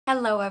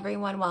Hello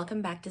everyone,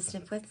 welcome back to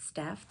Sniff with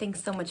Steph.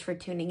 Thanks so much for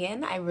tuning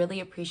in. I really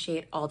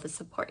appreciate all the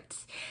support.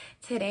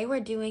 Today we're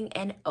doing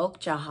an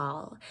Oakcha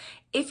haul.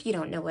 If you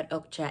don't know what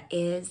Oakcha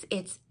is,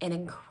 it's an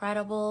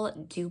incredible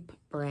dupe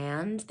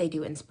brand. They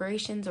do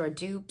inspirations or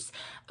dupes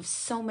of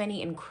so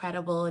many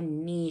incredible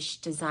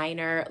niche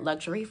designer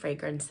luxury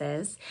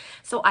fragrances.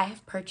 So I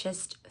have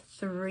purchased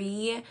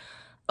 3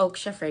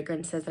 Oakcha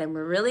fragrances that I'm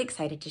really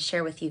excited to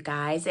share with you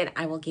guys, and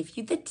I will give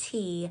you the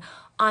tea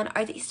on,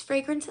 are these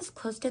fragrances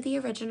close to the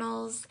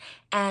originals,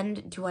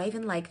 and do I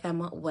even like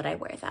them? Would I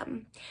wear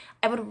them?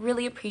 I would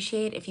really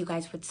appreciate if you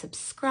guys would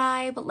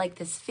subscribe, like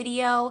this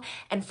video,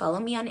 and follow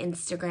me on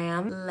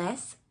Instagram.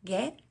 Let's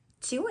get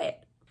to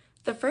it.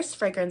 The first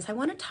fragrance I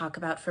want to talk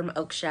about from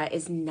Oakcha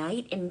is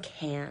Night in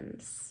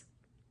Cans.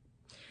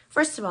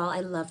 First of all,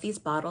 I love these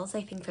bottles.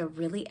 I think they're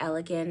really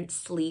elegant,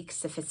 sleek,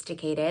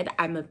 sophisticated.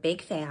 I'm a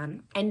big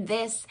fan. And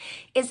this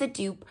is a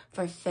dupe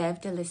for Feve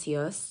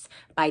Deliceus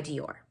by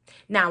Dior.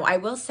 Now, I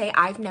will say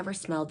I've never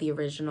smelled the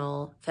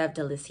original Feve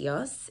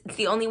Deliceus. It's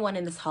the only one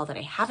in this haul that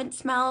I haven't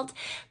smelled,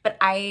 but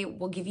I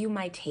will give you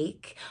my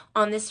take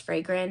on this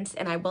fragrance.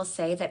 And I will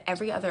say that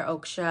every other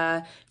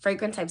Oakcha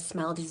fragrance I've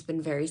smelled has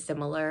been very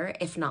similar,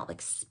 if not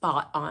like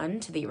spot on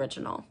to the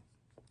original.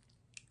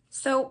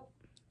 So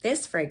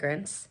this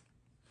fragrance,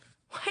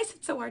 why is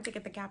it so hard to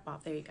get the cap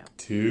off? There you go.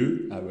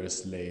 2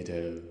 hours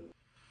later.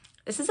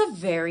 This is a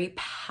very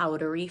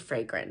powdery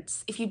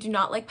fragrance. If you do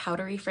not like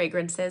powdery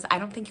fragrances, I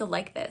don't think you'll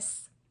like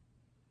this.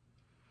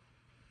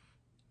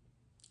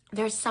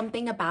 There's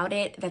something about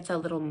it that's a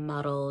little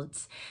muddled.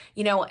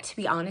 You know, to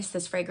be honest,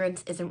 this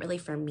fragrance isn't really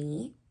for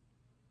me.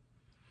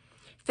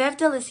 Feve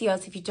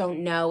Deliceus, if you don't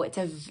know, it's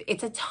a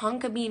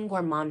tonka bean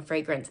gourmand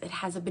fragrance. It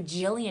has a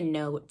bajillion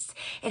notes.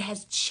 It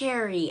has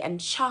cherry and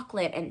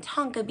chocolate and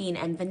tonka bean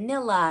and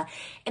vanilla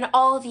and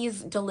all of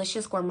these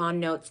delicious gourmand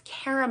notes,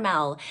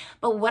 caramel.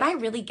 But what I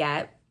really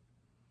get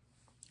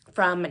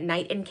from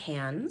Night in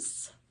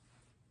Cans,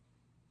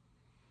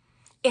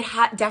 it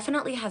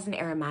definitely has an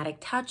aromatic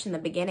touch in the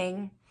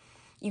beginning.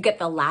 You get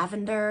the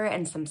lavender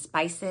and some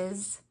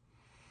spices,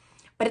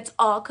 but it's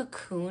all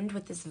cocooned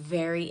with this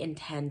very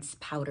intense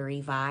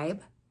powdery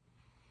vibe.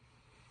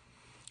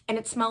 And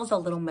it smells a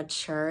little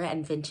mature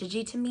and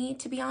vintagey to me,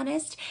 to be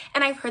honest.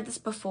 And I've heard this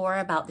before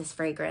about this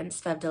fragrance,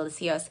 Feve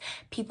Deliceus.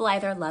 People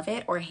either love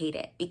it or hate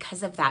it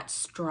because of that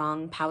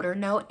strong powder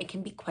note. It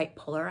can be quite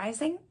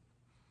polarizing.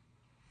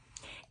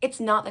 It's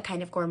not the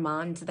kind of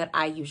gourmand that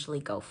I usually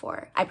go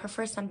for. I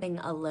prefer something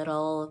a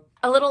little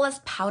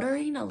less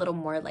powdery and a little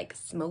more like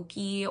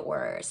smoky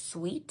or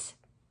sweet.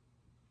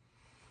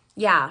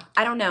 Yeah,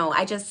 I don't know.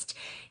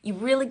 You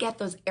really get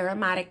those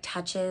aromatic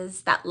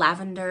touches, that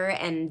lavender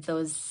and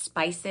those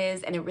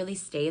spices, and it really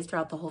stays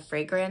throughout the whole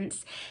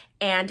fragrance.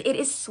 And it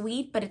is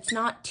sweet, but it's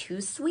not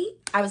too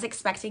sweet. I was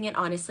expecting it,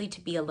 honestly,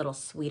 to be a little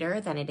sweeter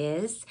than it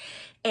is.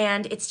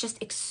 And it's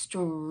just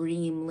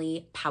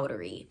extremely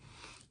powdery.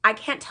 I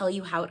can't tell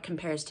you how it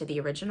compares to the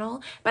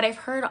original, but I've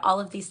heard all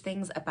of these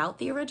things about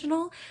the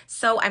original.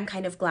 So I'm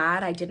kind of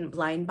glad I didn't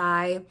blind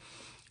buy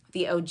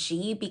the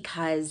OG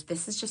because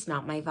this is just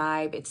not my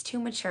vibe. It's too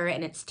mature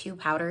and it's too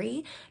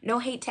powdery. No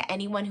hate to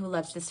anyone who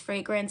loves this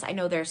fragrance. I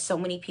know there's so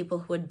many people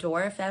who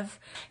adore Feve.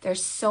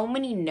 There's so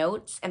many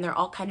notes and they're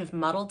all kind of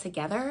muddled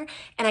together,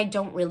 and I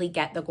don't really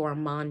get the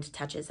gourmand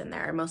touches in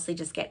there. I mostly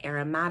just get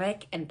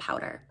aromatic and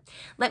powder.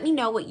 Let me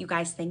know what you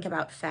guys think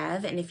about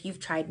Feve and if you've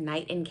tried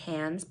Night in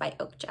Cans by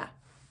Oakcha.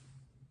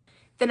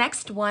 The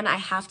next one, I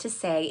have to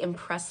say,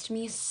 impressed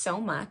me so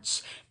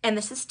much, and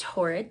this is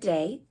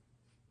Torrid.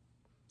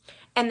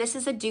 And this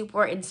is a dupe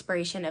or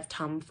inspiration of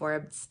Tom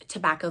Ford's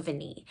Tobacco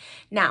Vanille.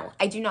 Now,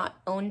 I do not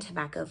own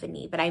Tobacco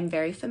Vanille, but I'm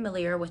very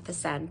familiar with the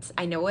scent.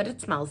 I know what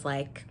it smells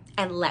like.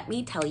 And let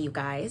me tell you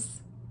guys,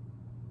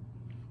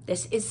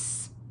 this is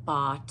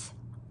spot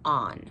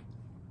on.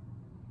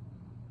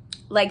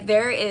 Like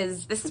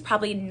this is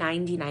probably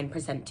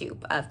 99%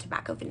 dupe of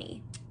Tobacco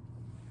Vanille.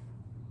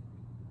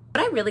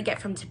 What I really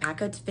get from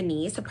Tobacco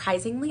Vanille,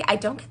 surprisingly, I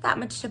don't get that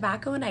much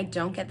tobacco and I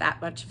don't get that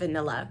much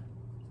vanilla.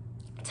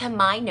 To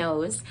my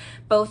nose,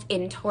 both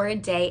in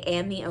Torrid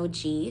and the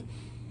OG,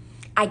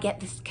 I get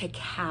this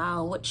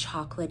cacao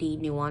chocolatey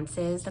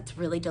nuances that's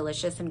really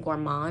delicious and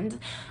gourmand,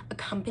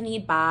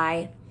 accompanied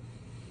by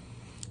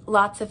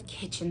lots of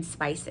kitchen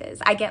spices.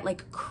 I get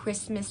like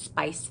Christmas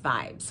spice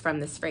vibes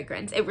from this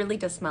fragrance. It really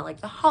does smell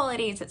like the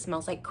holidays. It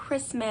smells like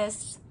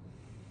Christmas.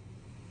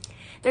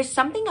 There's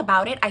something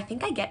about it. I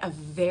think I get a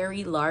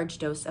very large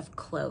dose of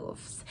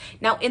cloves.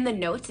 Now in the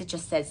notes, it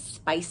just says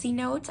spicy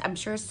notes. I'm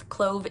sure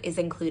clove is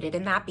included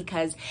in that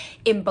because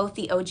in both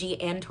the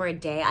OG and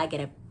Torrid, I get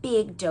a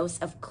big dose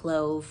of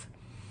clove,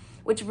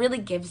 which really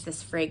gives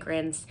this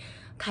fragrance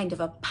kind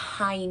of a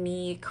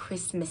piney,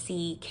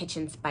 Christmassy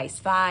kitchen spice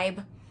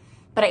vibe.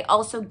 But I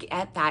also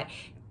get that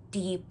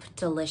deep,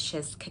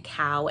 delicious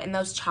cacao, and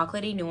those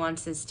chocolatey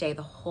nuances stay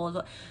the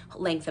whole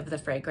length of the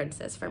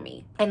fragrances for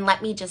me. And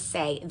let me just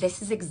say,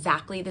 this is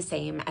exactly the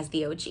same as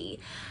the OG.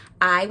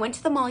 I went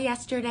to the mall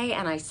yesterday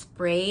and I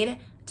sprayed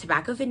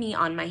Tobacco Vanille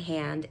on my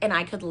hand, and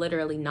I could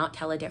literally not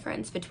tell a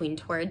difference between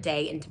Torrid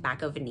and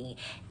Tobacco Vanille.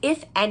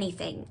 If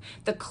anything,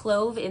 the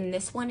clove in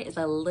this one is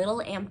a little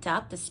amped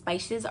up. The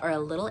spices are a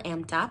little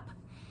amped up.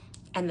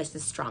 And this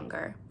is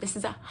stronger. This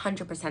is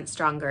 100%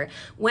 stronger.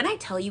 When I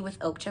tell you with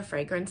Oakcha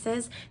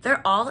fragrances,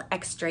 they're all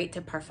extrait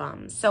de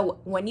parfum. So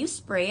when you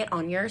spray it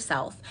on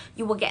yourself,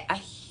 you will get a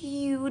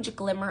huge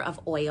glimmer of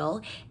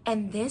oil.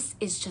 And this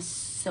is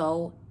just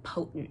so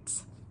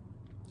potent.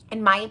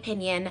 In my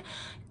opinion,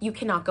 you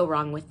cannot go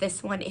wrong with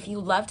this one. If you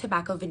love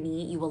Tobacco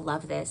Vanille, you will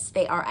love this.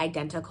 They are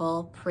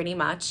identical pretty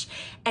much.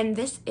 And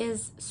this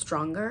is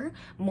stronger,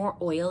 more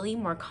oily,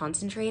 more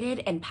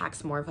concentrated, and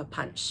packs more of a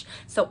punch.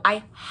 So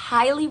I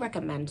highly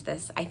recommend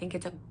this. I think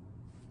it's a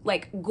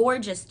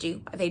gorgeous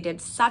dupe. They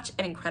did such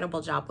an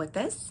incredible job with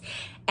this.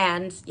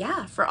 And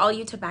yeah, for all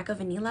you Tobacco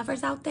Vanille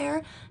lovers out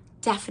there,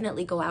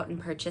 definitely go out and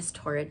purchase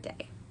Torrid.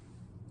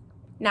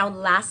 Now,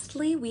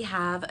 lastly, we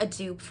have a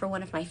dupe for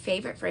one of my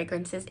favorite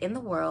fragrances in the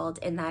world,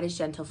 and that is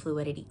Gentle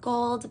Fluidity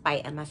Gold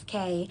by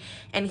MFK.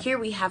 And here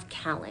we have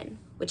Kalon,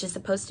 which is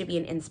supposed to be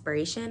an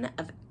inspiration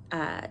of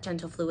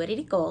Gentle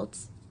Fluidity Gold.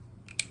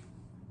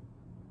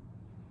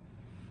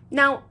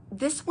 Now,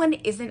 this one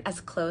isn't as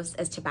close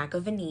as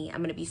Tobacco Vanille. I'm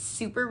going to be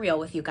super real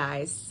with you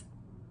guys.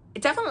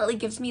 It definitely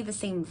gives me the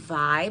same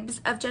vibes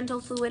of Gentle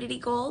Fluidity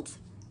Gold.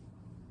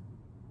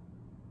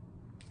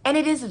 And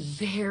it is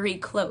very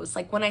close.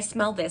 Like when I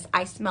smell this,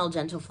 I smell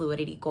Gentle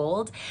Fluidity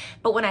Gold,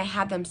 but when I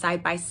had them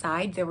side by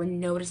side, there were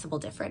noticeable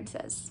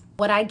differences.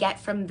 What I get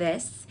from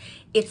this,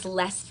 it's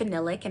less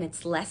vanillic and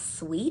it's less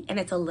sweet and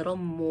it's a little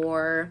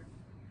more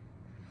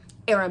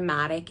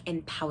aromatic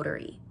and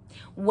powdery.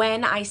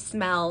 When I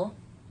smell,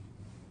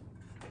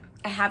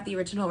 I have the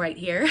original right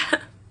here.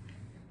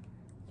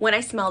 When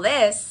I smell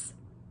this,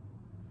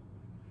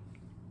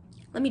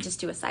 let me just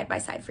do a side by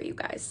side for you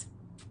guys.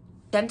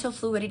 Gentle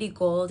Fluidity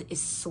Gold is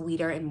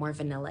sweeter and more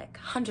vanillic,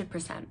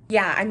 100%.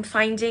 Yeah, I'm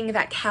finding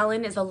that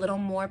Kalon is a little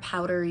more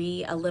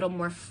powdery, a little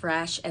more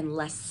fresh and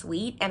less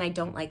sweet, and I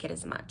don't like it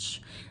as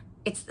much.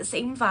 It's the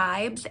same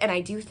vibes, and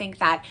I do think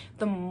that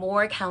the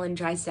more Kalon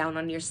dries down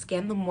on your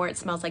skin, the more it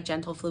smells like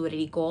Gentle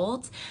Fluidity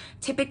Gold.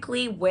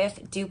 Typically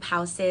with dupe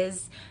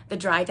houses, the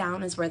dry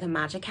down is where the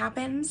magic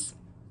happens.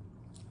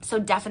 So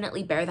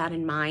definitely bear that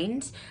in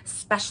mind,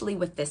 especially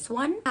with this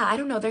one. I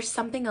don't know, there's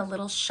something a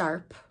little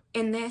sharp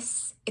in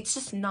this. It's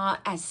just not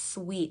as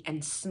sweet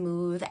and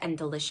smooth and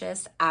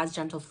delicious as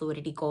Gentle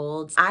Fluidity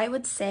Gold. I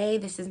would say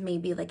this is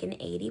maybe like an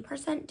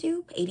 80%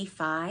 dupe,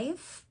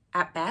 85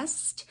 at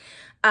best.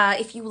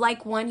 If you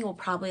like one, you will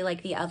probably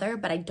like the other,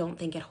 but I don't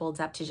think it holds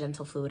up to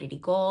Gentle Fluidity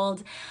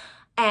Gold.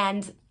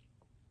 And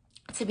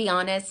to be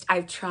honest,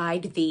 I've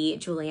tried the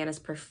Juliana's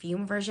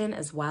perfume version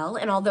as well.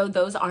 And although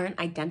those aren't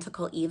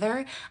identical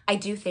either, I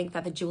do think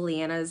that the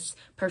Juliana's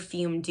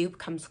perfume dupe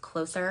comes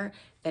closer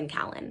than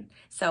Kalon.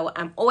 So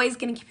I'm always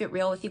going to keep it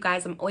real with you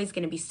guys. I'm always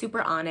going to be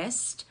super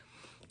honest.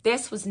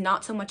 This was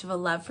not so much of a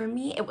love for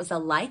me. It was a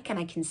like, and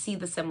I can see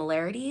the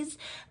similarities,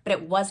 but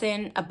it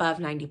wasn't above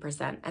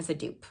 90% as a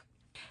dupe.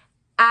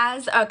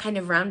 As a kind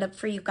of roundup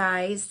for you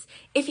guys,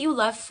 if you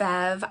love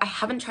Feve, I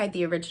haven't tried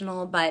the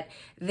original, but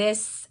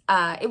this,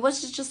 it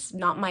was just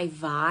not my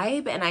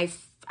vibe, and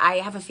I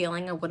have a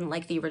feeling I wouldn't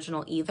like the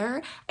original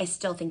either. I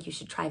still think you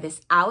should try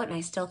this out, and I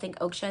still think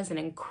Oakcha is an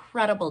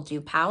incredible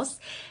dupe house.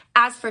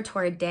 As for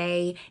Torrid,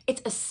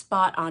 it's a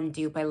spot-on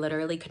dupe. I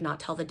literally could not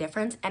tell the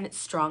difference, and it's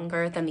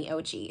stronger than the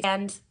OG.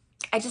 And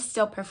I just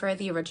still prefer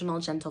the original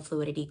Gentle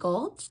Fluidity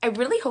Gold. I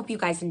really hope you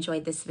guys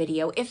enjoyed this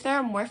video. If there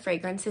are more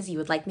fragrances you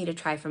would like me to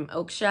try from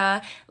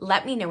Oakcha,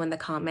 let me know in the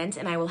comments,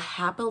 and I will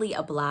happily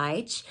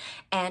oblige.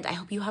 And I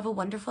hope you have a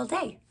wonderful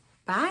day.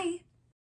 Bye!